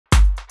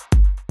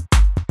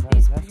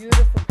These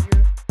beautiful,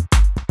 beautiful.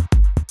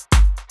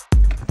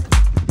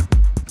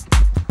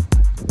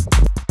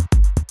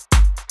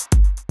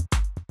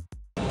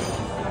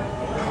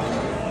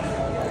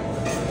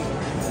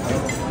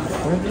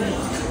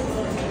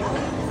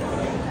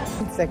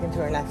 Second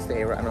to our last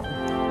day, Ronald.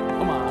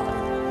 Come on.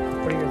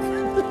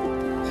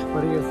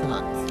 What are your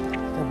thoughts?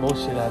 Get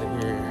bullshit out of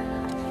here.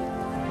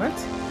 What?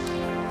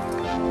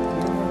 You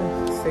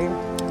want to stay? You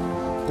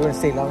want to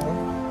stay longer?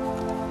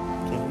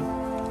 Can you?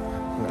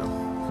 No.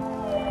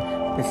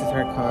 This is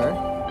her car.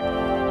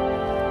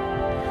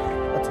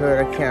 A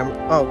Toyota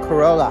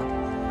Corolla.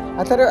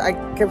 I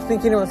kept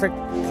thinking it was a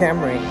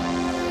Camry.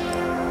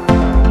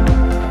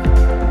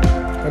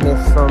 And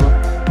it's from...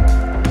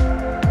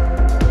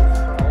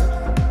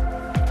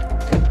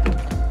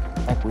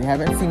 Like, we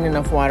haven't seen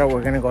enough water.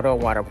 We're going to go to a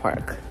water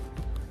park.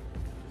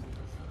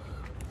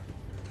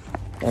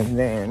 And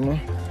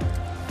then...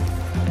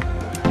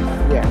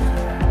 Yeah.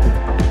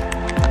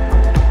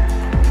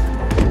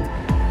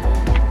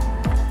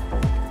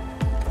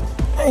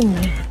 And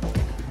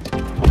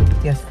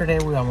yesterday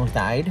we almost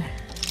died.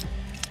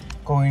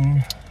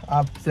 Going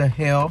up the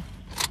hill.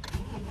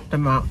 The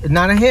mountain.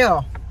 Not a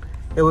hill.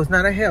 It was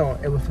not a hill.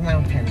 It was a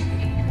mountain.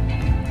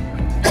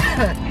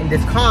 And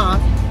this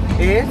cough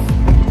is...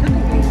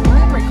 Why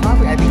am I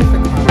coughing? I think it's the